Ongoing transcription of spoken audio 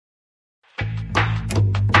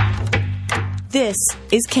This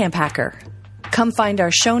is CampHacker. Come find our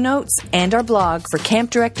show notes and our blog for camp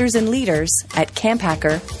directors and leaders at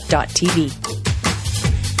camphacker.tv.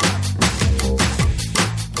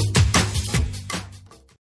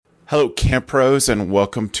 Hello, Camp Pros, and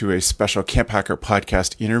welcome to a special CampHacker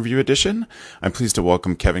Podcast interview edition. I'm pleased to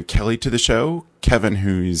welcome Kevin Kelly to the show. Kevin,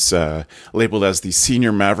 who's labeled as the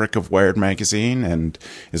senior maverick of Wired Magazine and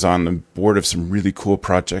is on the board of some really cool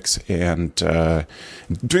projects and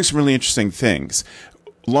doing some really interesting things.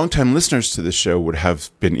 Longtime listeners to the show would have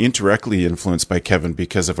been indirectly influenced by Kevin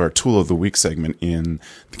because of our Tool of the Week segment in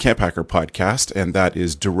the CampHacker Podcast, and that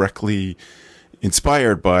is directly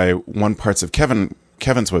inspired by one parts of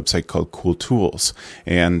Kevin's website called Cool Tools.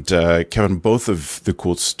 And Kevin, both of the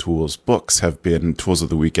Cool Tools books have been Tools of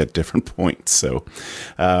the Week at different points. So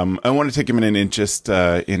I want to take a minute and just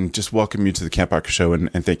welcome you to the CampHacker Show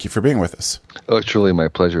and thank you for being with us. Oh, it's really my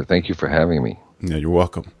pleasure. Thank you for having me. Yeah, you're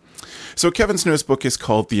welcome. So Kevin's newest book is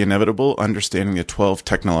called The Inevitable, Understanding the 12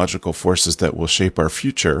 Technological Forces That Will Shape Our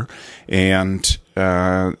Future. And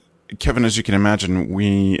Kevin, as you can imagine,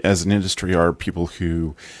 we as an industry are people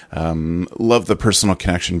who love the personal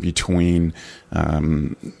connection between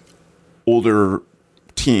older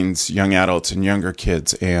teens, young adults, and younger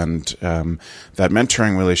kids, and that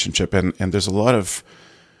mentoring relationship. And there's a lot of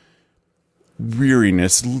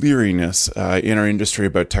leeriness in our industry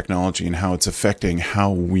about technology and how it's affecting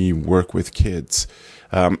how we work with kids.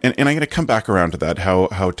 And I'm going to come back around to that,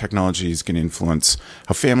 how technology is going to influence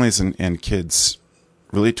how families and kids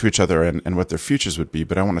relate to each other and what their futures would be.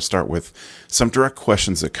 But I want to start with some direct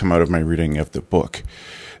questions that come out of my reading of the book.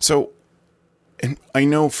 So, and I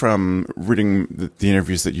know from reading the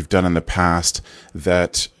interviews that you've done in the past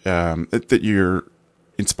that that you're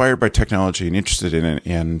inspired by technology and interested in it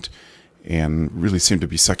and really seem to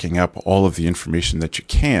be sucking up all of the information that you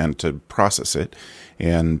can to process it.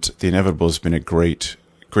 And The Inevitable has been a great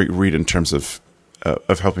read in terms of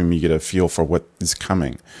helping me get a feel for what is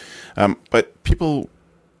coming. But people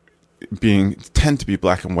tend to be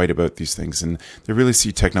black and white about these things, and they really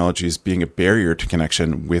see technology as being a barrier to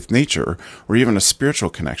connection with nature or even a spiritual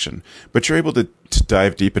connection. But you're able to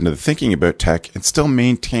dive deep into the thinking about tech and still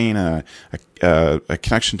maintain a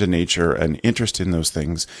connection to nature, an interest in those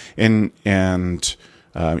things, and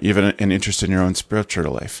even an interest in your own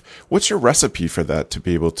spiritual life. What's your recipe for that to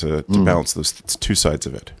be able to balance those two sides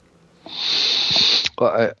of it?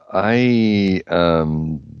 Well, I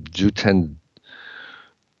do tend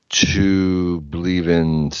to believe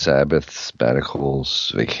in Sabbaths,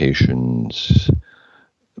 sabbaticals, vacations,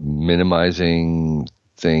 minimizing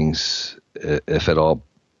things if at all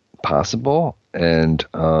possible, and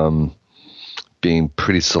being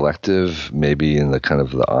pretty selective, maybe in the kind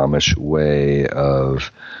of the Amish way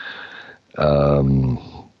of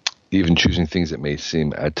even choosing things that may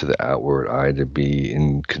seem to the outward eye to be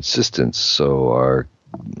inconsistent. So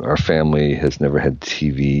our family has never had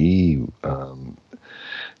TV.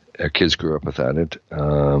 Our kids grew up without it.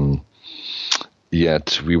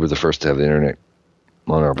 Yet we were the first to have the internet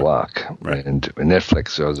on our block. Right. And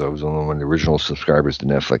Netflix. I was one of the original subscribers to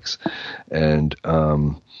Netflix. And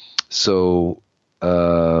so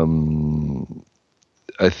I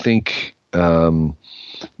think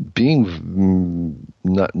being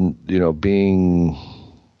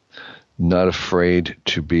not afraid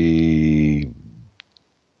to be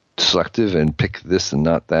selective and pick this and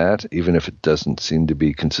not that, even if it doesn't seem to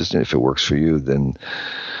be consistent. If it works for you, then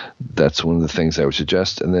that's one of the things I would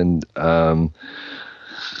suggest. And then,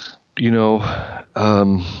 you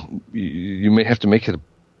may have to make it a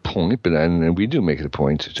point, and we do make it a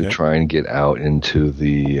point to try and get out into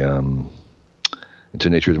into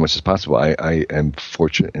nature as much as possible. I am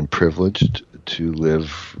fortunate and privileged to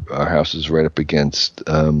live. Our house is right up against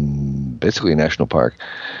basically a national park,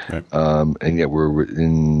 right. And yet we're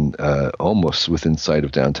in almost within sight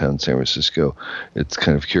of downtown San Francisco. It's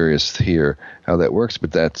kind of curious here how that works,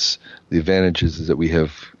 but that's the advantage is that we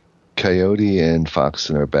have coyote and fox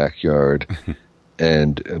in our backyard.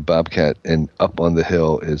 And bobcat, and up on the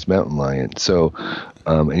hill is mountain lion. So,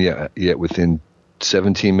 yet within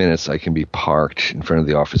 17 minutes, I can be parked in front of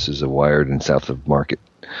the offices of Wired and south of Market,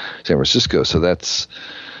 San Francisco. So that's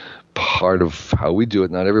part of how we do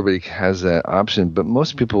it. Not everybody has that option, but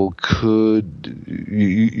most people could.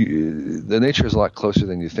 The nature is a lot closer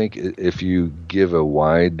than you think if you give a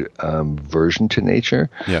wide version to nature.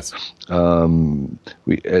 Yes.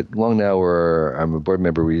 We at Long Now, where I'm a board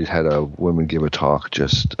member, we had a woman give a talk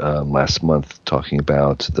just last month talking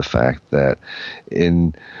about the fact that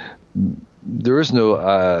there is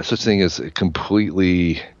no such thing as a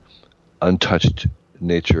completely untouched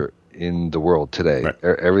nature in the world today. Right.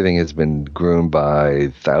 Everything has been groomed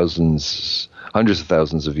by hundreds of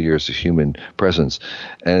thousands of years of human presence.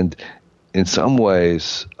 And in some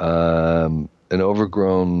ways, an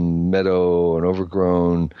overgrown meadow, an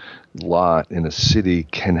overgrown lot in a city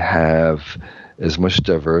can have as much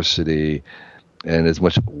diversity and as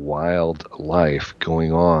much wildlife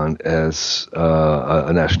going on as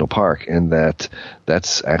a national park, and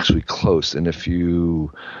that's actually close. And if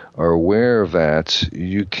you are aware of that,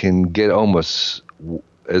 you can get almost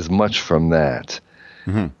as much from that.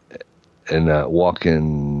 Mm-hmm. And walk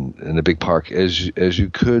in a big park as you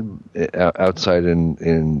could outside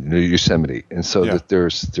in Yosemite, and so that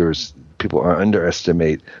there's people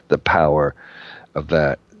underestimate the power of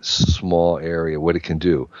that small area, what it can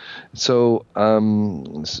do. So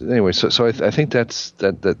anyway, so I think that's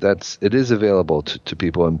it is available to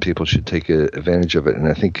people, and people should take advantage of it. And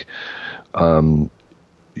I think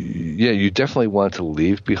you definitely want to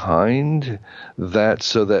leave behind that,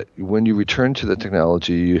 so that when you return to the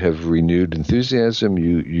technology, you have renewed enthusiasm,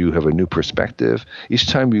 you have a new perspective. Each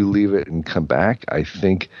time you leave it and come back, I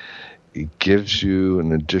think it gives you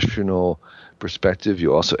an additional perspective.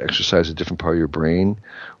 You also exercise a different part of your brain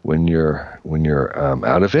when you're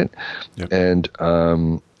out of it. Yep. And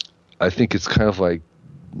I think it's kind of like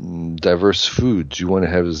diverse foods. You want to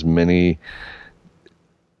have as many.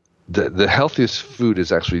 The healthiest food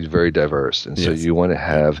is actually very diverse, and so you want to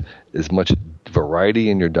have as much variety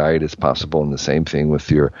in your diet as possible. And the same thing with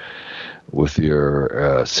your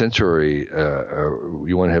sensory.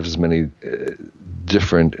 You want to have as many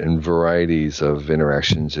different and varieties of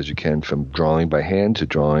interactions as you can, from drawing by hand to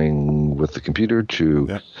drawing with the computer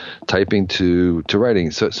to typing to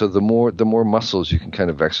writing. So the more muscles you can kind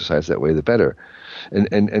of exercise that way, the better.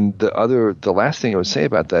 And the last thing I would say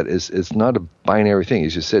about that is it's not a binary thing.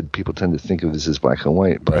 As you said, people tend to think of this as black and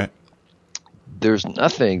white, but there's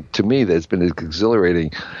nothing to me that's been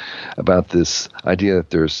exhilarating about this idea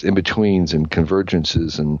that there's in-betweens and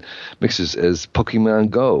convergences and mixes as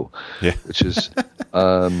Pokemon Go, which is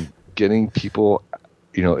getting people,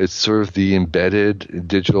 it's sort of the embedded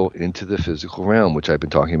digital into the physical realm, which I've been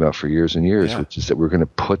talking about for years and years, which is that we're going to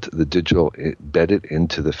put the digital embedded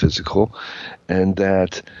into the physical. And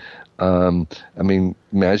that,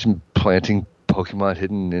 imagine planting Pokemon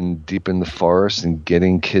hidden deep in the forest and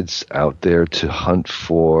getting kids out there to hunt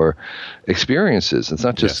for experiences. It's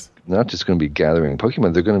not just going to be gathering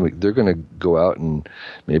Pokemon. They're going to go out and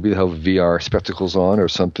maybe they'll have VR spectacles on or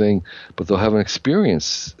something, but they'll have an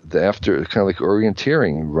experience after, kind of like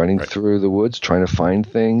orienteering, running through the woods, trying to find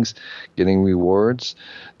things, getting rewards.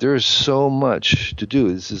 There is so much to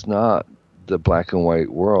do. This is not the black and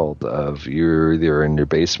white world of you're either in your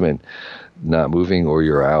basement not moving or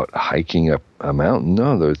you're out hiking up a mountain.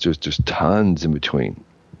 No, there's tons in between.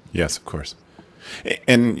 Yes, of course.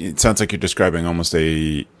 And it sounds like you're describing almost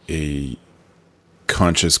a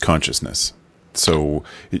consciousness. So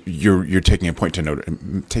you're taking a point to note,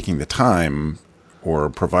 taking the time or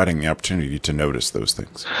providing the opportunity to notice those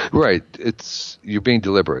things. Right. You're being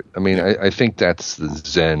deliberate. I mean, I think that's the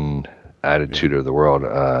Zen attitude of the world.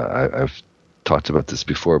 I've talked about this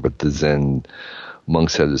before, but the Zen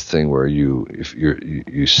monks have this thing where you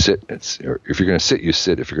sit. If you're going to sit, you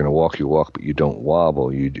sit. If you're going to walk, you walk, but you don't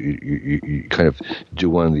wobble. You kind of do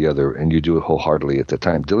one or the other, and you do it wholeheartedly at the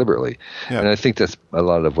time, deliberately. Yeah. And I think that's a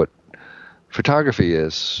lot of what photography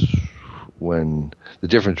is. When the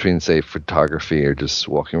difference between, say, photography or just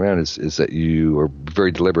walking around is that you are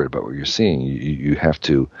very deliberate about what you're seeing.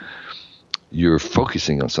 You're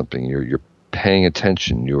focusing on something. You're paying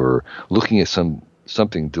attention. You're looking at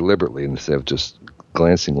something deliberately instead of just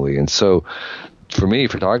glancingly. And so for me,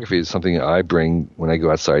 photography is something I bring when I go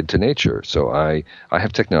outside to nature. So I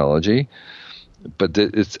have technology, but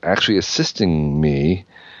it's actually assisting me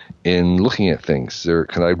in looking at things.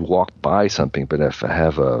 Can I walk by something, but if I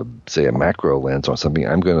have a macro lens on something,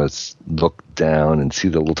 I'm going to look down and see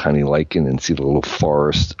the little tiny lichen and see the little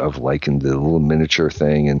forest of lichen, the little miniature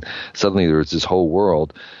thing. And suddenly there's this whole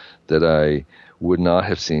world that I would not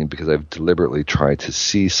have seen because I've deliberately tried to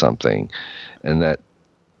see something. And that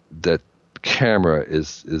camera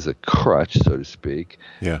is a crutch, so to speak.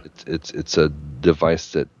 Yeah. It's a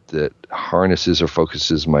device that harnesses or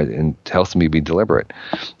focuses and helps me be deliberate.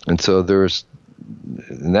 And so there's,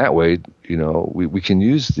 in that way, we can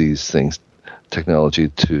use these things, technology,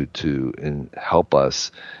 to help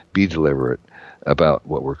us be deliberate about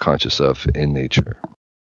what we're conscious of in nature.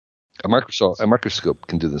 A microscope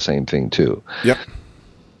can do the same thing too. Yep.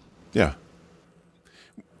 Yeah.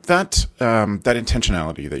 that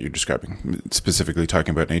intentionality that you're describing, specifically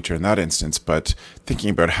talking about nature in that instance, but thinking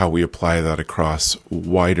about how we apply that across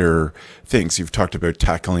wider things. You've talked about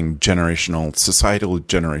tackling societal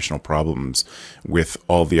generational problems with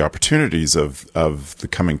all the opportunities of the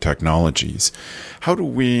coming technologies. How do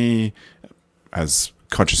we, as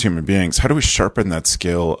conscious human beings, how do we sharpen that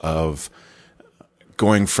skill of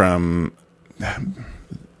going from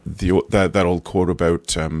that old quote about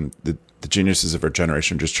the geniuses of our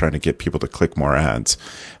generation just trying to get people to click more ads?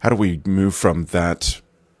 How do we move from that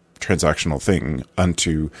transactional thing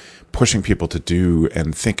onto pushing people to do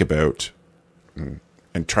and think about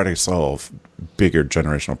and try to solve bigger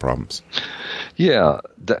generational problems? Yeah,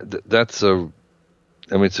 it's a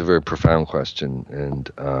very profound question,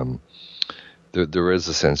 and there is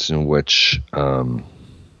a sense in which,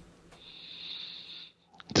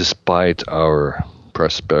 despite our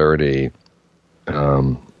prosperity,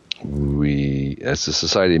 we, as a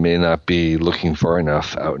society, may not be looking far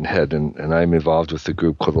enough out ahead. And I'm involved with a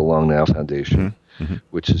group called the Long Now Foundation,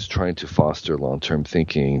 which is trying to foster long-term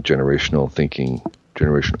thinking, generational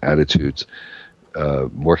attitudes,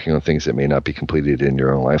 working on things that may not be completed in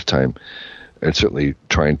your own lifetime, and certainly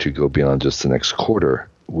trying to go beyond just the next quarter,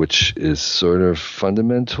 which is sort of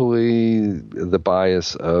fundamentally the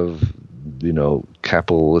bias of,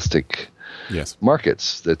 capitalistic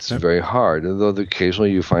markets. That's very hard. Although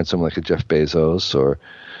occasionally you find someone like a Jeff Bezos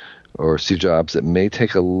or Steve Jobs that may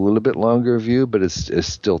take a little bit longer view, but it's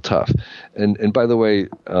still tough. And by the way,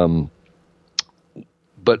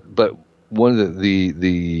 but one of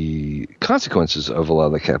the consequences of a lot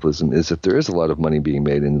of the capitalism is that there is a lot of money being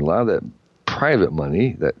made, and a lot of that private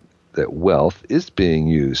money, that wealth, is being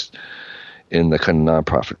used in the kind of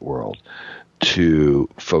nonprofit world to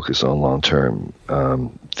focus on long-term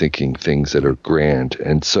thinking, things that are grand.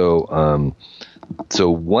 And so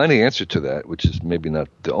one answer to that, which is maybe not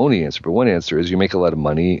the only answer, but one answer is you make a lot of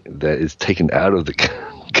money that is taken out of the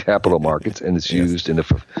capital markets and is used in a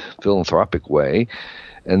philanthropic way.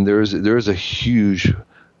 And there's a huge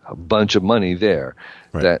bunch of money there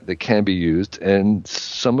that can be used, and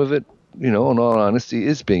some of it, in all honesty,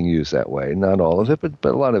 is being used that way. Not all of it, but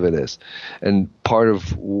a lot of it is. And part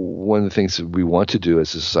of one of the things that we want to do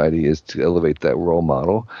as a society is to elevate that role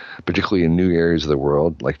model, particularly in new areas of the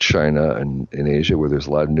world like China and in Asia, where there's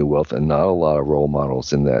a lot of new wealth and not a lot of role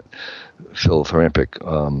models in that philanthropic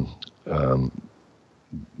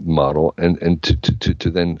model, and to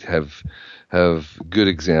then have good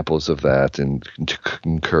examples of that and to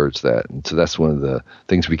encourage that. And so that's one of the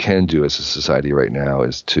things we can do as a society right now,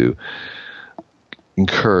 is to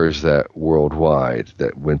encourage that worldwide,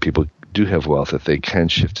 that when people do have wealth, that they can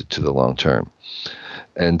shift it to the long term.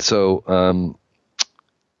 And so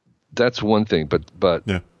that's one thing. But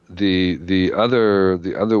the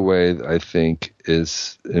other way, I think,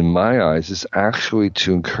 is, in my eyes, is actually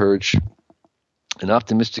to encourage an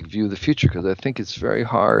optimistic view of the future, because I think it's very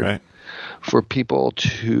hard for people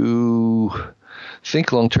to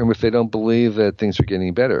think long term if they don't believe that things are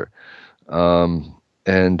getting better,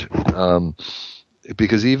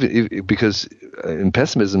 because in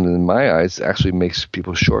pessimism, in my eyes, actually makes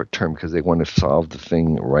people short term, because they want to solve the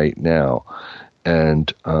thing right now.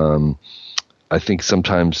 And I think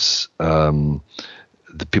sometimes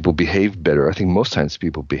the people behave better. I think most times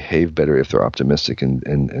people behave better if they're optimistic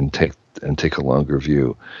and take a longer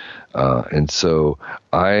view. And so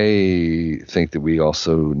I think that we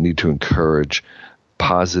also need to encourage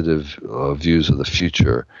positive views of the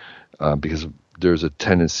future, because there's a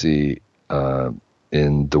tendency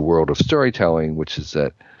in the world of storytelling, which is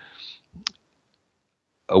that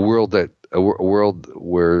a world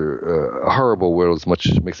where a horrible world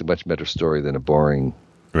makes a much better story than a boring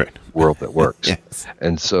world that works. Yes.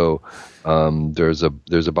 And so there's a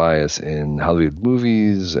bias in Hollywood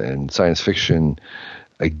movies and science fiction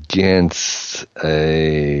against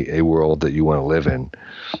a world that you want to live in,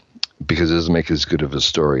 because it doesn't make as good of a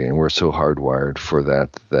story, and we're so hardwired for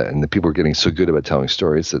that and the people are getting so good about telling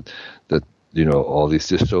stories that all these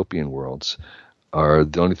dystopian worlds are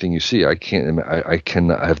the only thing you see. I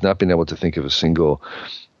have not been able to think of a single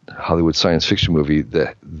Hollywood science fiction movie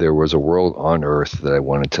that there was a world on Earth that I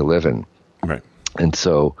wanted to live in. Right. And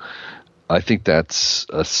so I think that's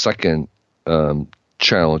a second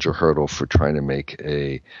challenge or hurdle for trying to make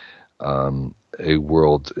a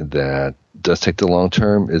world that does take the long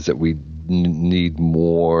term, is that we need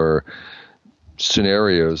more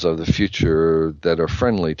scenarios of the future that are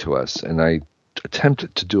friendly to us. And I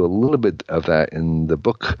attempted to do a little bit of that in the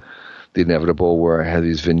book, The Inevitable, where I had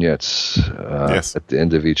these vignettes at the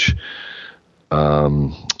end of each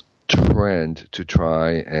trend to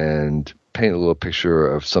try and paint a little picture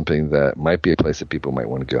of something that might be a place that people might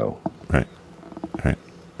want to go. Right.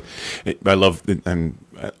 I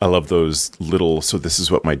love those little, so this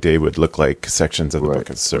is what my day would look like sections of the book.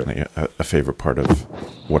 It's certainly a favorite part of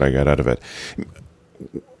what I got out of it.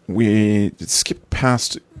 We skipped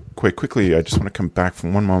past quite quickly. I just want to come back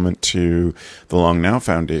for one moment to the Long Now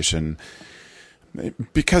Foundation,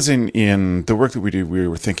 because in the work that we do, we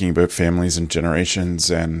were thinking about families and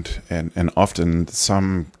generations, and often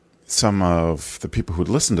some of the people who'd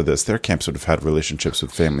listen to this, their camps would have had relationships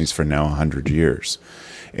with families for now 100 years.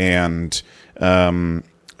 And I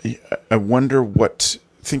wonder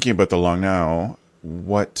thinking about the Long Now,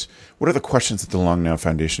 what are the questions that the Long Now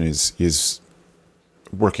Foundation is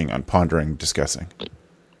working on, pondering, discussing?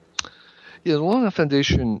 Yeah, the Long Now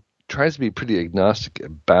Foundation tries to be pretty agnostic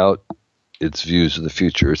about its views of the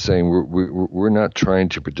future. It's saying we're not trying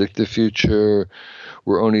to predict the future.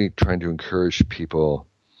 We're only trying to encourage people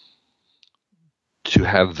to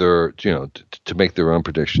have their, to make their own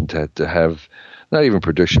prediction, to have not even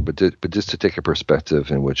prediction, but just to take a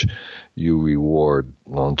perspective in which you reward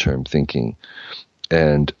long-term thinking.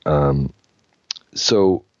 And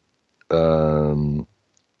so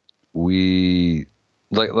we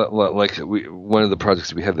one of the projects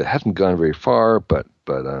that we have that haven't gone very far, but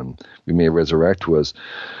we may resurrect, was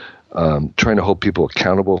trying to hold people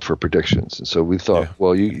accountable for predictions. And so we thought,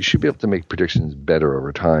 well, you should be able to make predictions better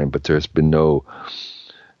over time, but there's been no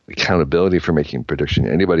accountability for making a prediction.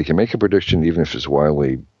 Anybody can make a prediction, even if it's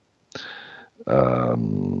widely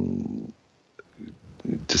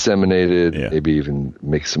disseminated, maybe even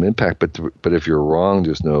make some impact. But if you're wrong,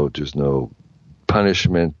 there's no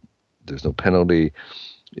punishment, there's no penalty.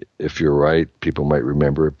 If you're right, people might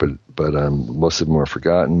remember it, but most of them are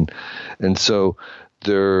forgotten. And so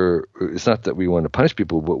it's not that we want to punish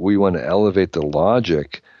people, but we want to elevate the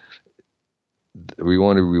logic. We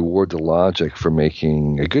want to reward the logic for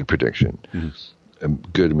making a good prediction. Mm-hmm.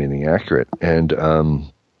 Good meaning accurate, and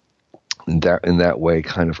in that way,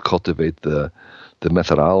 kind of cultivate the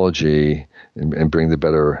methodology and bring the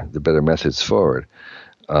better methods forward.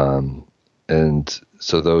 And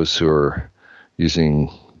so those who are using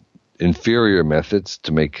inferior methods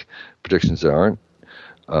to make predictions that aren't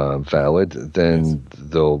valid, then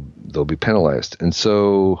they'll be penalized. And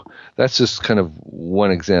so that's just kind of one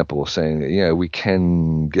example of saying that, we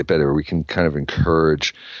can get better. We can kind of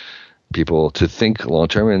encourage people to think long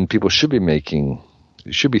term, and people should be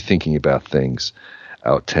thinking about things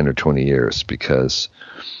out 10 or 20 years, because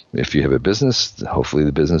if you have a business, hopefully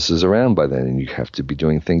the business is around by then, and you have to be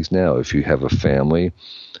doing things now. If you have a family,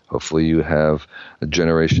 hopefully you have a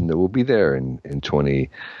generation that will be there in 20,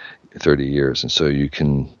 30 years. And so you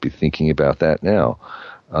can be thinking about that now.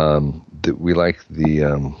 We like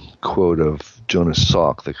the quote of Jonas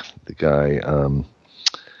Salk, the guy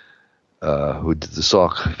who did the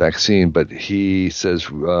Salk vaccine, but he says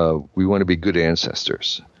we want to be good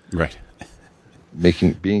ancestors. Right.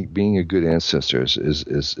 Being a good ancestor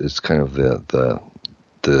is kind of the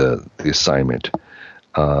assignment.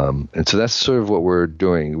 And so that's sort of what we're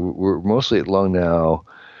doing. We're mostly at Long Now.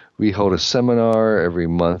 We hold a seminar every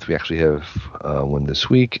month. We actually have one this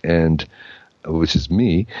week, which is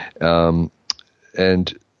me. And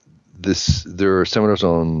there are seminars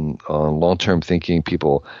on long-term thinking,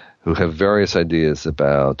 people who have various ideas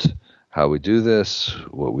about how we do this,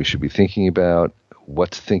 what we should be thinking about,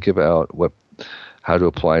 what to think about, how to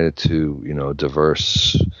apply it to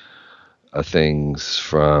diverse things,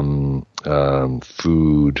 from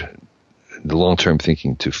food, the long-term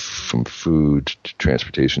thinking from food to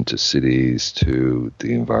transportation to cities to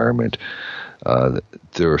the environment.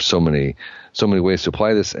 There are so many ways to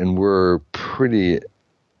apply this, and we're pretty,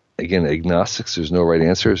 again, agnostics. There's no right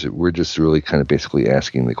answers. We're just really kind of basically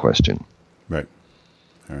asking the question. Right.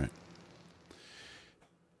 All right.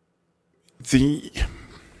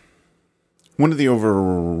 One of the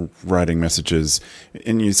overriding messages,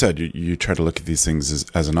 and you said you try to look at these things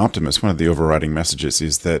as an optimist, one of the overriding messages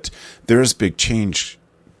is that there is big change.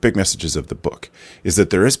 Big messages of the book is that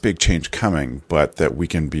there is big change coming, but that we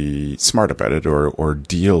can be smart about it or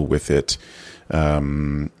deal with it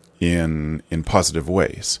in positive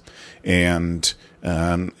ways. And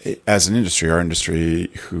as an industry, our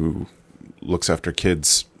industry who looks after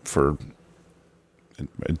kids for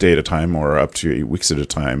a day at a time or up to 8 weeks at a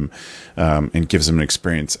time, and gives them an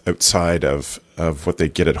experience outside of what they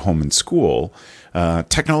get at home in school.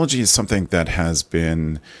 Technology is something that has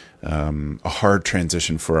been a hard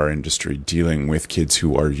transition for our industry, dealing with kids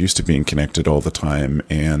who are used to being connected all the time,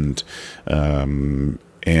 and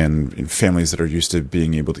families that are used to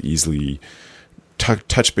being able to easily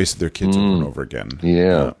touch base with their kids over and over again.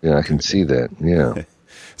 Yeah, I can see that. Yeah.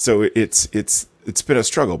 So it's been a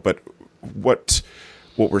struggle. But what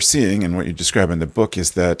we're seeing and what you describe in the book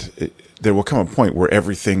is that there will come a point where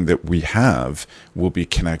everything that we have will be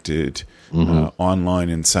connected online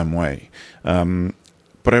in some way.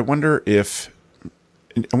 But I wonder if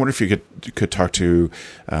you could talk to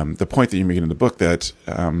the point that you make in the book that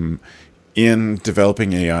in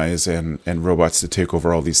developing AIs and robots to take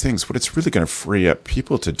over all these things, what it's really going to free up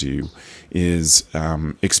people to do is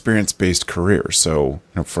experience-based careers. So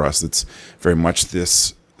for us, it's very much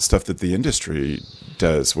this stuff that the industry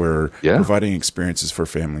does, where providing experiences for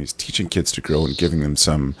families, teaching kids to grow, and giving them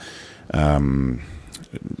some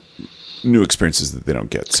new experiences that they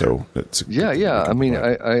don't get. So that's I mean,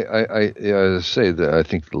 I say that I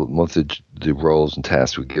think most of the roles and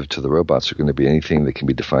tasks we give to the robots are going to be anything that can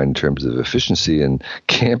be defined in terms of efficiency. And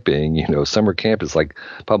camping, summer camp is like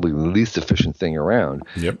probably the least efficient thing around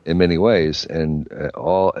in many ways. And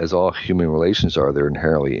all human relations are, they're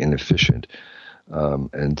inherently inefficient.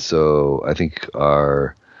 And so I think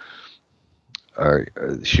our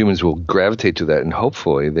humans will gravitate to that, and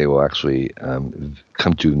hopefully they will actually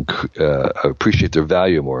come to appreciate their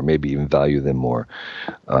value more, maybe even value them more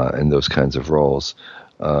in those kinds of roles.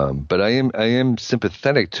 But I am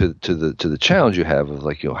sympathetic to the challenge you have of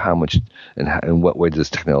how much and in what way does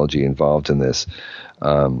technology involved in this.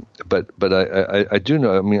 But I do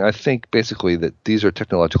know. I mean, I think basically that these are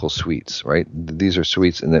technological sweets, right? These are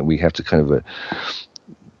sweets, and that we have to kind of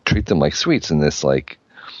treat them like sweets. In this, I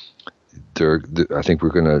think we're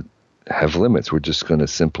going to have limits. We're just going to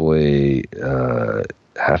simply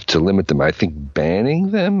have to limit them. I think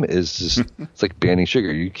banning them is just it's like banning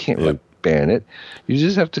sugar. You can't ban it. You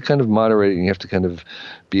just have to kind of moderate it, and you have to kind of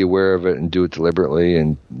be aware of it and do it deliberately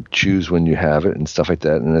and choose when you have it and stuff like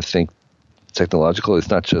that. And I think technological, it's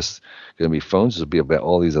not just going to be phones. It'll be about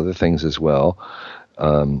all these other things as well.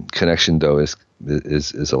 Connection, though, is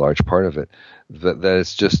a large part of it. That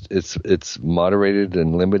it's moderated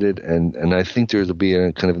and limited, and I think there'll be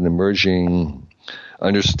a kind of an emerging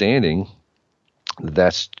understanding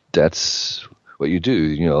that's what you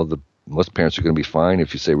do. Most parents are going to be fine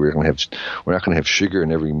if you say we're not going to have sugar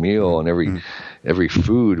in every meal and every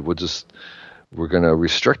food. We're going to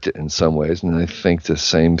restrict it in some ways, and I think the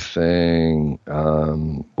same thing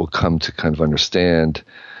will come to kind of understand,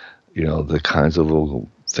 the kinds of little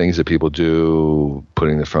things that people do,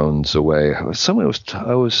 putting their phones away.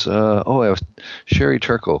 Sherry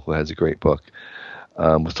Turkle, who has a great book,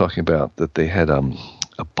 was talking about that they had a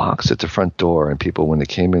box at the front door, and people, when they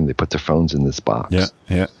came in, they put their phones in this box.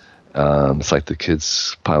 Yeah. It's like the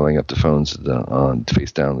kids piling up the phones on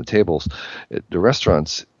face down on the tables at the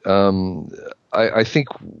restaurants. I think,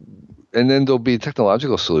 and then there'll be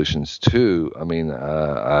technological solutions too. I mean,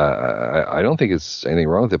 I don't think it's anything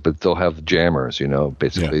wrong with it, but they'll have jammers.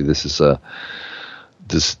 Basically, this is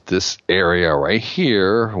this area right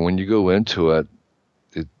here. When you go into it,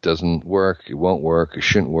 it doesn't work. It won't work. It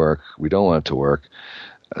shouldn't work. We don't want it to work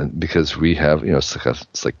because we have,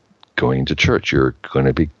 it's like going to church. You're going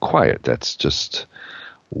to be quiet. That's just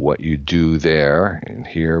what you do there. And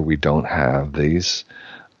here we don't have these.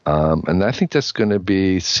 And I think that's going to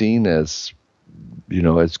be seen as,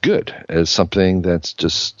 as good, as something that's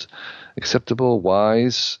just acceptable,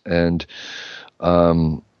 wise, and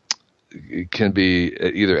it can be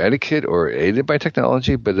either etiquette or aided by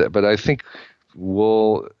technology. But I think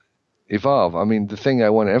will evolve. I mean, the thing I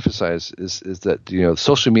want to emphasize is that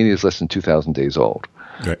social media is less than 2,000 days old.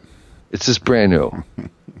 Right. It's just brand new.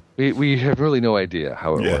 We have really no idea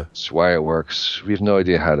how it works, why it works. We have no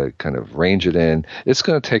idea how to kind of range it in. It's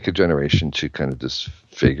going to take a generation to kind of just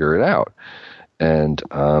figure it out. And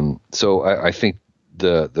so I think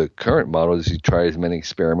the current model is you try as many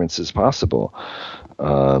experiments as possible.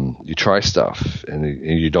 You try stuff, and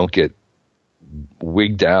you don't get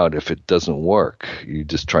wigged out if it doesn't work. You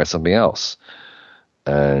just try something else.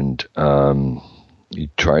 And you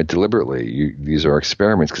try it deliberately. These are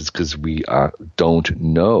experiments because we don't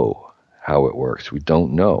know how it works. We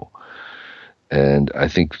don't know. And I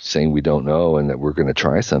think saying we don't know and that we're going to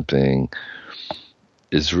try something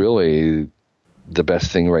is really the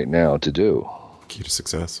best thing right now to do. Key to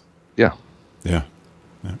success. Yeah.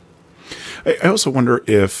 I also wonder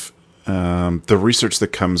if the research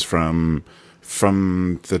that comes from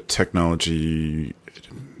the technology,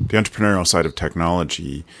 the entrepreneurial side of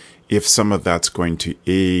technology, if some of that's going to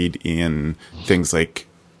aid in things like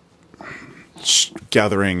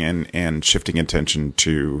gathering and shifting attention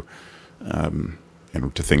to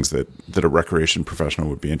to things that a recreation professional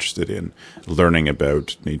would be interested in, learning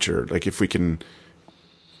about nature. Like if we can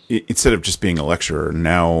instead of just being a lecturer,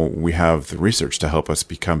 now we have the research to help us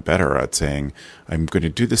become better at saying, I'm going to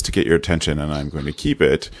do this to get your attention, and I'm going to keep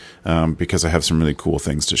it because I have some really cool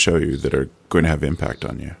things to show you that are going to have impact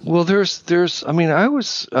on you. Well,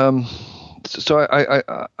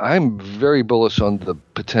 I'm very bullish on the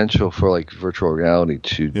potential for like virtual reality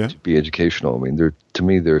to be educational. I mean, to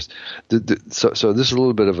me, there's so this is a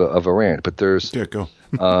little bit of a rant, but there's go.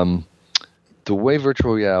 The way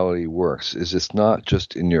virtual reality works is it's not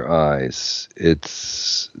just in your eyes.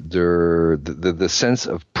 It's the sense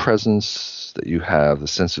of presence that you have, the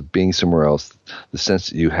sense of being somewhere else, the sense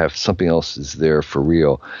that you have something else is there for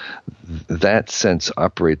real. That sense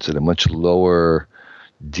operates at a much lower,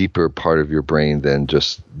 deeper part of your brain than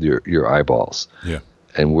just your eyeballs. Yeah.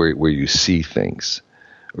 And where you see things,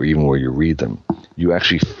 or even where you read them, you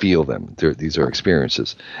actually feel them. These are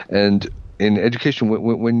experiences. And in education,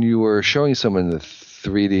 when you are showing someone the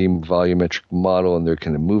 3D volumetric model and they're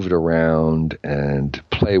going to move it around and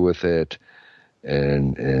play with it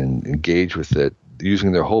and engage with it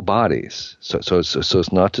using their whole bodies. So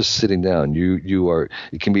it's not just sitting down.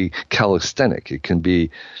 It can be calisthenic. It can be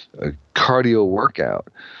a cardio workout,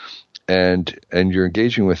 and you're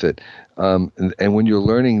engaging with it. And when you're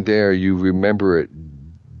learning there, you remember it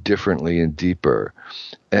differently and deeper.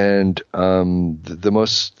 And the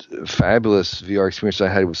most fabulous VR experience I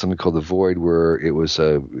had was something called The Void, where it was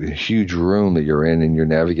a huge room that you're in and you're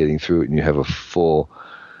navigating through it, and you have a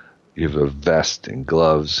vest and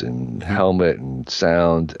gloves and helmet and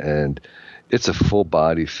sound, and it's a full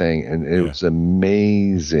body thing, and it was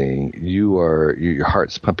amazing. Your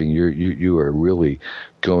heart's pumping. You are really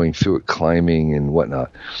going through it, climbing and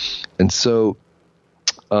whatnot. And so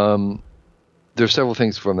there's several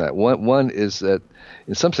things from that. One is that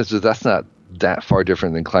in some senses that's not that far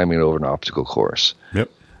different than climbing over an obstacle course. Yep.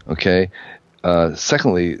 Okay.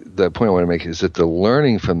 Secondly, the point I want to make is that the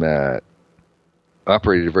learning from that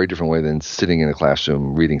operated a very different way than sitting in a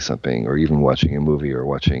classroom reading something, or even watching a movie or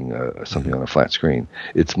watching something on a flat screen.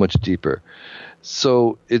 It's much deeper.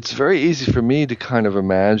 So it's very easy for me to kind of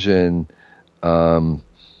imagine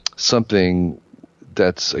something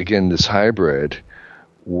that's, again, this hybrid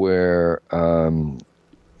where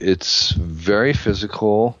it's very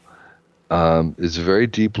physical, it's very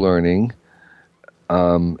deep learning,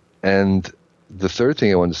 and the third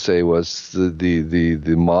thing I wanted to say was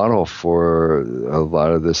the model for a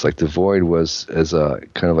lot of this, like The Void, was as a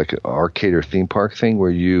kind of like an arcade or theme park thing where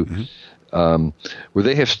you, where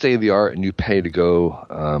they have state of the art and you pay to go,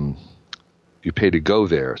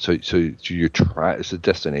 there. So you try, it's a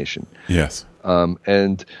destination. Yes.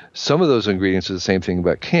 And some of those ingredients are the same thing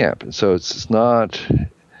about camp, and so it's not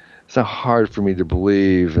hard for me to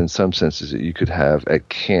believe in some senses that you could have at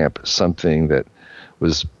camp something that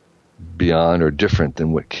was beyond or different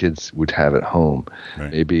than what kids would have at home.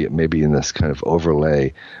 Right. Maybe in this kind of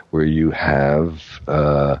overlay where you have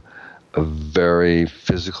a very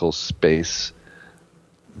physical space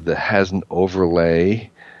that has an overlay.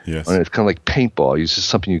 Yes. And it's kind of like paintball. It's just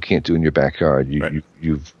something you can't do in your backyard.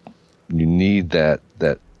 You need that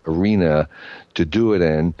arena to do it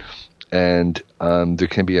in, and there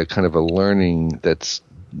can be a kind of a learning that's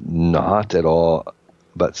not at all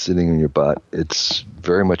about sitting in your butt. It's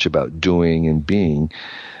very much about doing and being,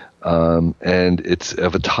 and it's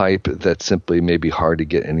of a type that simply may be hard to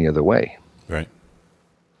get any other way. Right.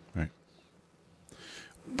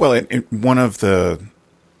 Well, one of the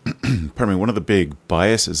one of the big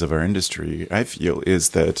biases of our industry, I feel, is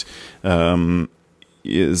that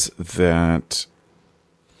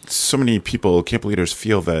so many people, camp leaders,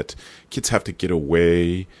 feel that kids have to get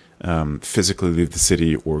away, physically leave the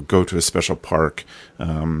city, or go to a special park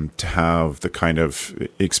to have the kind of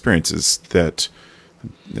experiences that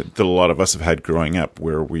a lot of us have had growing up,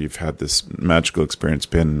 where we've had this magical experience,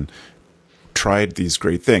 tried these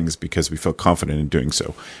great things because we felt confident in doing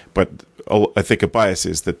so. But I think a bias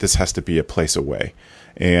is that this has to be a place away.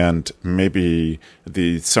 And maybe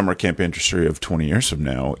the summer camp industry of 20 years from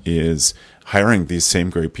now is hiring these same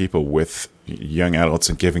great people with young adults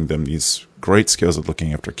and giving them these great skills of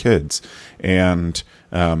looking after kids, and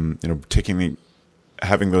having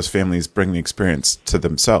those families bring the experience to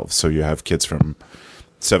themselves. So you have kids from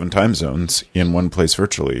 7 time zones in one place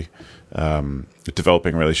virtually,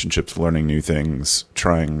 developing relationships, learning new things,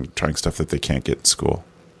 trying stuff that they can't get in school.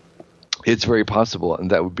 It's very possible,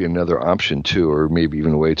 and that would be another option too, or maybe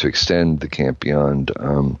even a way to extend the camp beyond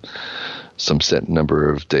some set number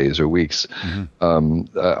of days or weeks.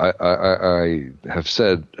 Mm-hmm. I have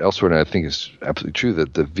said elsewhere, and I think it's absolutely true,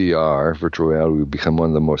 that the VR, virtual reality, will become one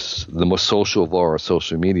of the most social of all our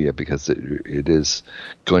social media, because it is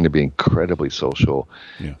going to be incredibly social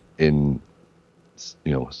in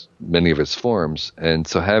many of its forms. And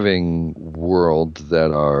so having worlds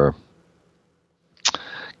that are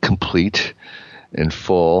complete and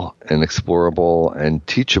full and explorable and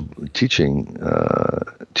teachable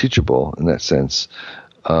in that sense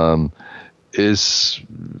is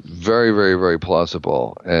very, very, very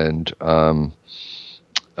plausible. And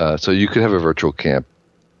so you could have a virtual camp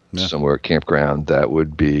somewhere, campground, that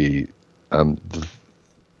would be I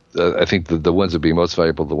think the ones that would be most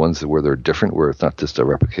valuable, the ones where they're different, where it's not just a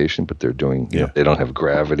replication, but they're doing, they don't have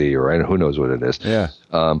gravity or who knows what it is. Yeah.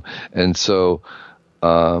 And so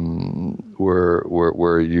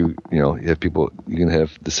where you have people, you can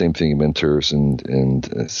have the same thing, mentors and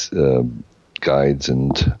guides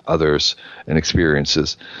and others and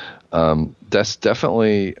experiences. That's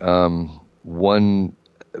definitely one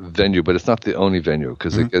venue, but it's not the only venue,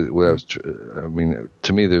 because to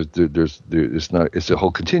me, it's a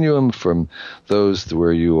whole continuum from those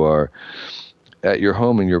where you are at your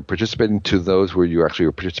home and you're participating to those where you actually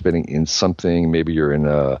are participating in something. Maybe you are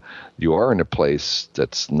in a place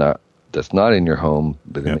that's not in your home,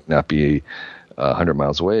 but it may not be 100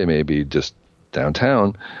 miles away, maybe just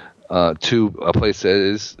downtown, to a place that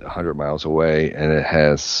is 100 miles away and it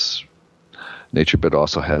has nature, but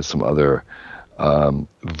also has some other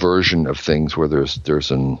version of things where there's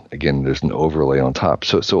an overlay on top.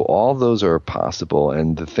 So all those are possible.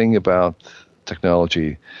 And the thing about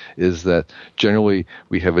technology is that generally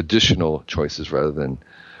we have additional choices rather than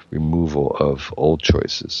removal of old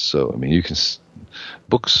choices. So you can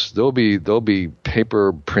books. There'll be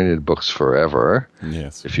paper printed books forever.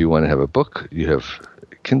 Yes. If you want to have a book, you have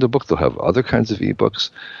Kindle book. They'll have other kinds of ebooks.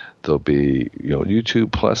 There'll be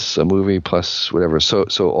YouTube plus a movie plus whatever. So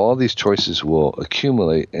all these choices will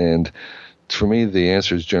accumulate, and for me the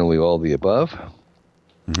answer is generally all the above.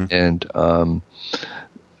 Mm-hmm. And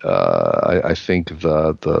I think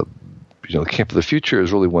the Camp of the Future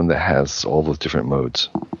is really one that has all those different modes.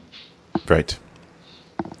 Right.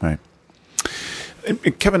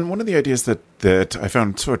 And Kevin, one of the ideas that I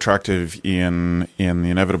found so attractive in The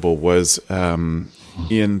Inevitable was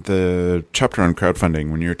in the chapter on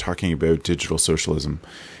crowdfunding, when you're talking about digital socialism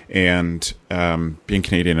and being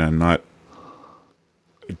Canadian and not.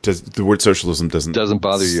 The word socialism doesn't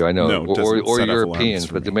bother you, I know, no, or Europeans,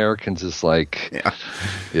 but the Americans is like,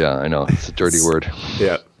 yeah, I know, it's a dirty word.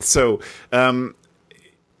 Yeah. So in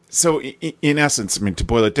essence, to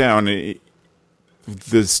boil it down,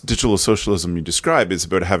 this digital socialism you describe is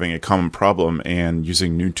about having a common problem and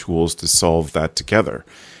using new tools to solve that together,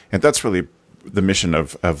 and that's really the mission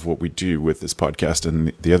of what we do with this podcast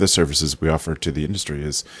and the other services we offer to the industry,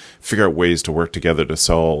 is figure out ways to work together to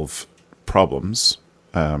solve problems.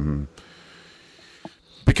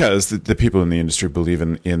 Because the people in the industry believe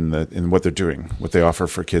in what they're doing, what they offer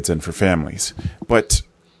for kids and for families. But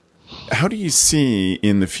how do you see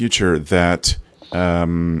in the future that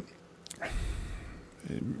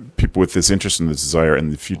people with this interest and this desire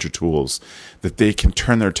and the future tools, that they can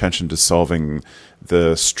turn their attention to solving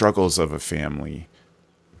the struggles of a family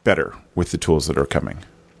better with the tools that are coming?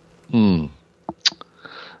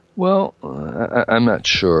 Well, I'm not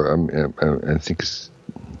sure. I think,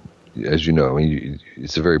 as you know,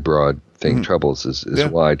 it's a very broad thing. Mm-hmm. Troubles is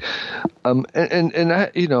wide, and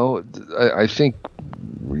I think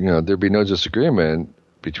there'd be no disagreement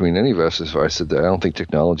between any of us if I said that I don't think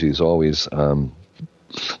technology is always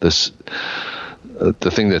the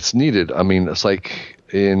thing that's needed. It's like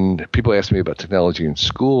people ask me about technology in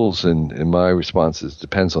schools, and my response is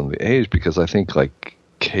depends on the age, because I think like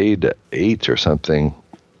K-8 or something.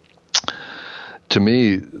 To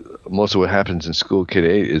me, most of what happens in school,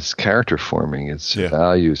 K-8, is character forming. It's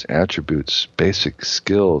values, attributes, basic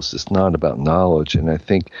skills. It's not about knowledge. And I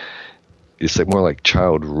think it's like more like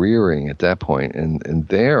child rearing at that point. And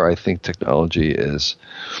there, I think technology is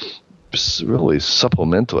really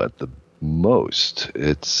supplemental at the most.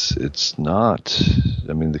 It's not.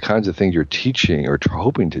 The kinds of things you're teaching or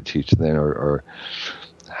hoping to teach then are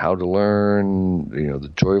how to learn,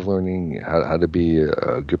 the joy of learning, how to be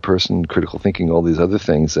a good person, critical thinking, all these other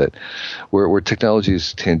things that where technology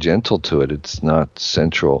is tangential to it. It's not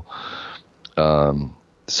central. And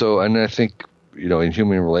I think, in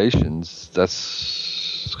human relations,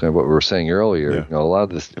 that's kind of what we were saying earlier. Yeah. A lot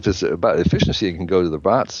of this, if it's about efficiency, it can go to the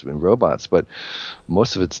bots and robots, but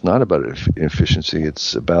most of it's not about efficiency.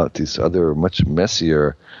 It's about these other much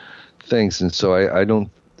messier things. And so I don't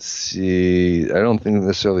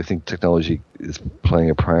necessarily think technology is playing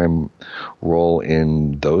a prime role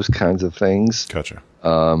in those kinds of things. Gotcha.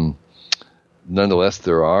 Nonetheless,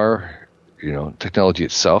 there are, technology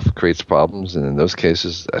itself creates problems, and in those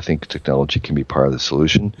cases, I think technology can be part of the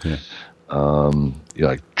solution. Yeah.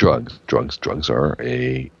 like drugs. Drugs are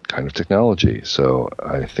a kind of technology. So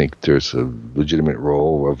I think there's a legitimate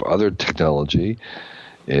role of other technology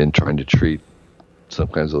in trying to treat some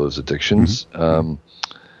kinds of those addictions.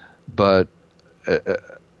 But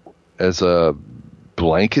as a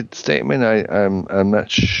blanket statement, I'm not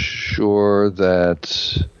sure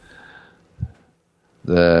that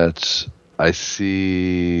I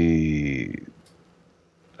see.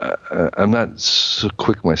 I'm not so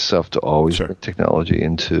quick myself to always bring technology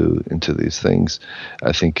into these things.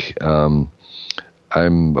 I think I'm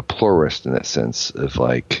a pluralist in that sense of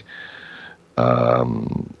like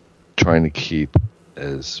trying to keep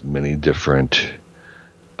as many different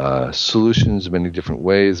solutions, many different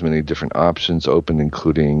ways, many different options open,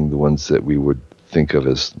 including the ones that we would think of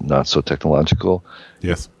as not so technological.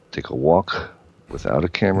 Yes. Take a walk without a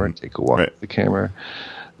camera. Take a walk with a camera.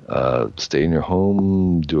 Stay in your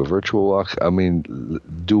home, do a virtual walk. I mean,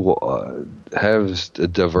 have a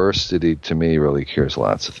diversity to me really cures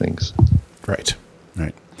lots of things. Right.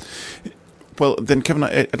 Well, then, Kevin,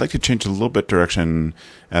 I'd like to change a little bit direction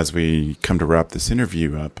as we come to wrap this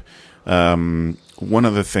interview up. One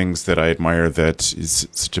of the things that I admire that is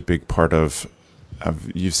such a big part of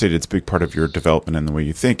you've stated it's a big part of your development and the way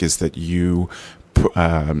you think is that you put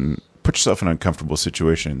yourself in uncomfortable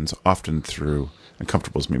situations, often through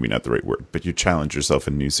uncomfortable is maybe not the right word, but you challenge yourself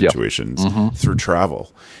in new situations through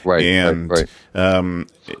travel. Right.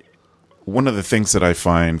 One of the things that I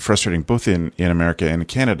find frustrating both in America and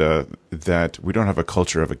Canada that we don't have a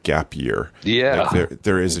culture of a gap year. Yeah. Like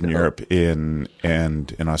there is in Europe and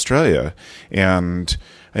in Australia. And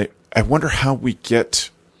I wonder how we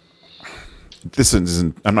get this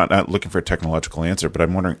isn't I'm not looking for a technological answer, but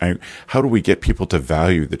I'm wondering how do we get people to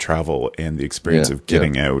value the travel and the experience of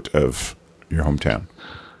getting out of your hometown?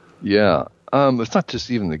 Yeah. It's not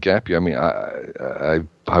just even the gap year. I mean, I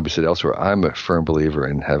probably said elsewhere, I'm a firm believer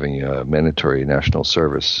in having a mandatory national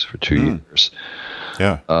service for 2 years.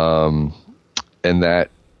 Yeah. And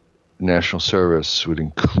that national service would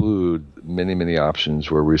include many, many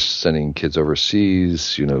options where we're sending kids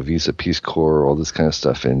overseas, visa, Peace Corps, all this kind of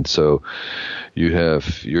stuff. And so you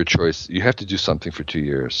have your choice. You have to do something for 2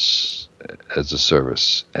 years as a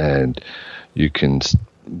service. And you can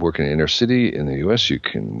work in the inner city in the U.S. You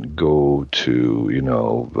can go to,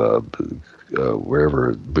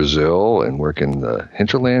 wherever, Brazil, and work in the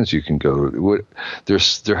hinterlands. You can go. There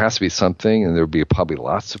has to be something, and there'll be probably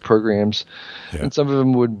lots of programs, and some of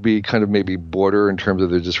them would be kind of maybe border in terms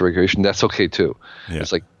of their dysregulation. That's okay too. Yeah.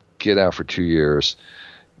 It's like get out for 2 years,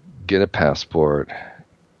 get a passport,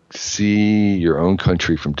 see your own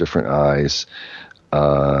country from different eyes.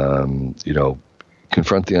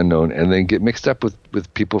 Confront the unknown, and then get mixed up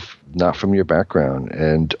with people not from your background.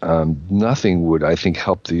 And nothing would, I think,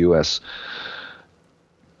 help the U.S.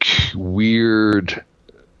 weird,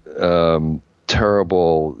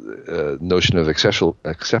 terrible notion of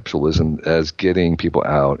exceptionalism as getting people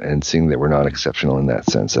out and seeing that we're not exceptional in that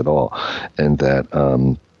sense at all. And that,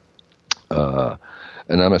 and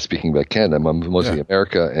I'm not speaking about Canada, I'm mostly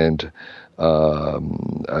America, and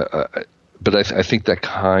but I think that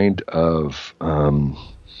kind of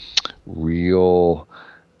real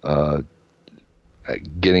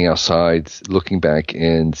getting outside, looking back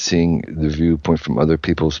and seeing the viewpoint from other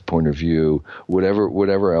people's point of view,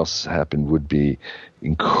 whatever else happened would be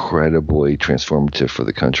incredibly transformative for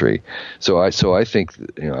the country. So I think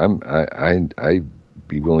I'd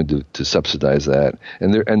be willing to subsidize that,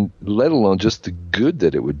 and let alone just the good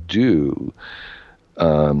that it would do.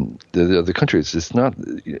 The other countries, it's not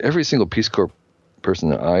every single Peace Corps person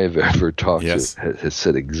that I have ever talked to has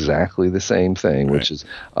said exactly the same thing, which is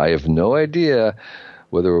I have no idea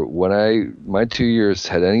whether my 2 years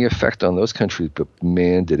had any effect on those countries, but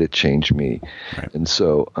man, did it change me. Right. And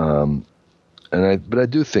so, but I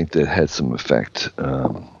do think that it had some effect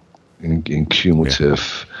in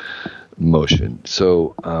cumulative motion.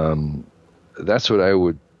 So that's what I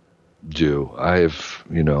would do. I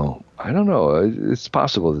don't know. It's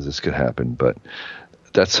possible that this could happen, but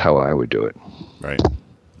that's how I would do it. Right.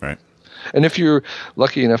 And if you're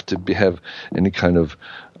lucky enough to have any kind of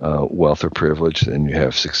wealth or privilege and you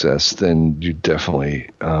have success, then you definitely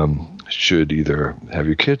should either have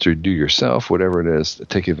your kids or do yourself, whatever it is,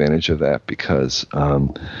 take advantage of that, because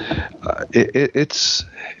it's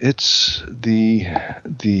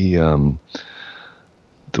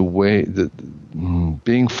the way that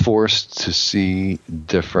being forced to see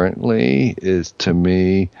differently is, to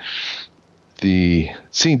me, the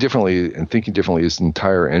seeing differently and thinking differently is the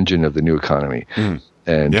entire engine of the new economy. And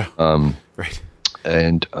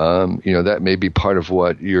and that may be part of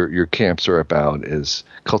what your camps are about, is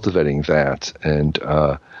cultivating that. And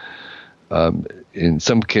in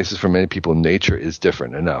some cases, for many people, nature is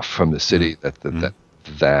different enough from the city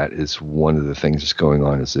that is one of the things that's going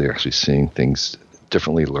on, is they're actually seeing things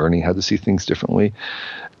differently, learning how to see things differently.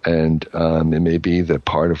 And it may be that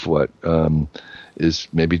part of what is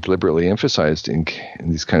maybe deliberately emphasized in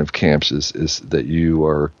these kind of camps is that you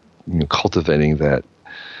are cultivating that,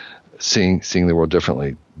 seeing the world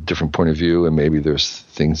differently, different point of view, and maybe there's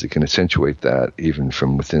things that can accentuate that even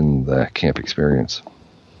from within the camp experience.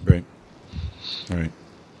 Right.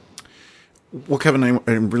 Well, Kevin,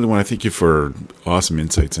 I really want to thank you for awesome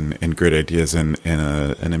insights and great ideas and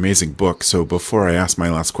an amazing book. So before I ask my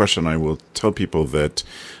last question, I will tell people that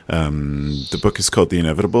the book is called The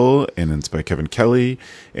Inevitable, and it's by Kevin Kelly,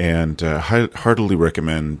 and heartily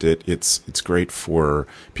recommend it. It's great for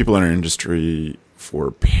people in our industry,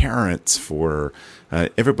 for parents, for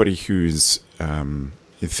everybody who's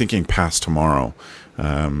thinking past tomorrow.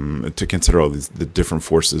 To consider all the different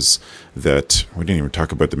forces that we didn't even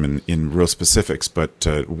talk about them in real specifics, but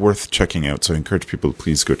worth checking out. So I encourage people to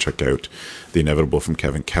please go check out The Inevitable from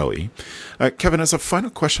Kevin Kelly. Kevin, as a final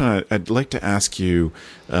question, I'd like to ask you,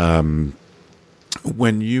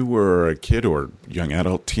 when you were a kid or young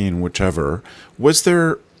adult, teen, whichever, was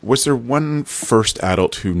there one first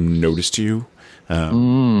adult who noticed you,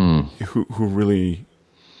 who really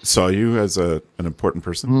saw you as an important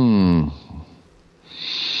person?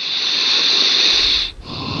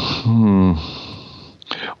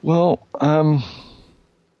 Well,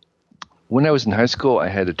 when I was in high school, I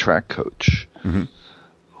had a track coach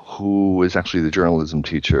who was actually the journalism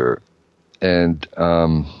teacher, and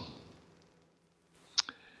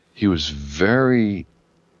he was very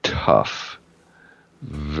tough,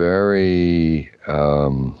 very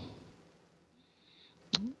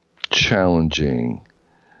challenging,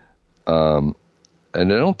 and I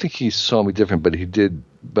don't think he saw me different, but he did.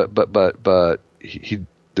 But he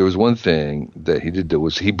there was one thing that he did that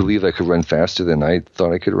was he believed I could run faster than I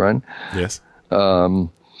thought I could run. Yes. And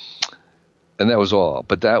that was all.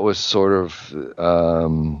 But that was sort of, I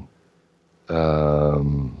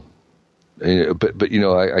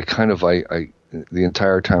kind of, the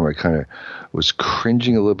entire time I kind of was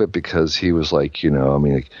cringing a little bit, because he was like, you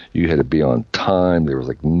had to be on time. There was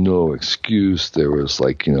like no excuse. There was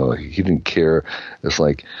like, he didn't care. It's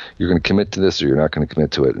like, you're going to commit to this or you're not going to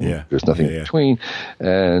commit to it. And there's nothing in between.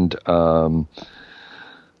 And, I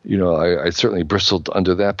certainly bristled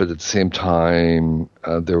under that, but at the same time,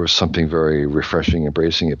 there was something very refreshing and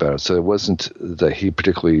bracing about it. So it wasn't that he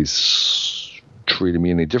particularly treated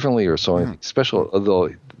me any differently or saw anything special, although,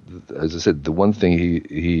 as I said, the one thing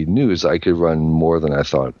he knew is I could run more than I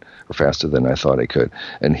thought, or faster than I thought I could.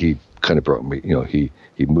 And he kind of brought me,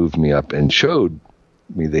 he moved me up and showed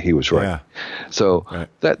me that he was right. Yeah. So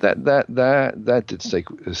that did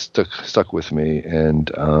stuck with me.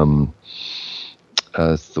 And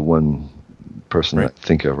it's the one person I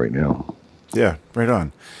think of right now. Yeah, right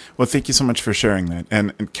on. Well, thank you so much for sharing that.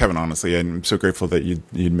 And Kevin, honestly, I'm so grateful that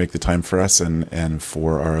you'd make the time for us and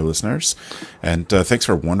for our listeners. And thanks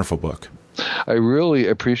for a wonderful book. I really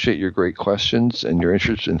appreciate your great questions and your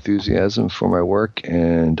interest and enthusiasm for my work.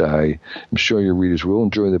 And I'm sure your readers will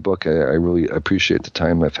enjoy the book. I really appreciate the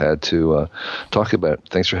time I've had to talk about it.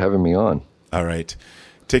 Thanks for having me on. All right.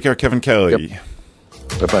 Take care, Kevin Kelly. Yep.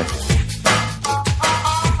 Bye-bye.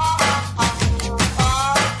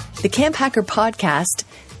 The CampHacker Podcast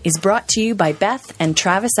is brought to you by Beth and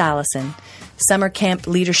Travis Allison, summer camp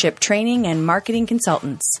leadership training and marketing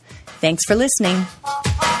consultants. Thanks for listening.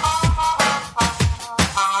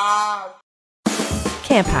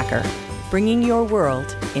 CampHacker, bringing your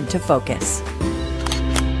world into focus.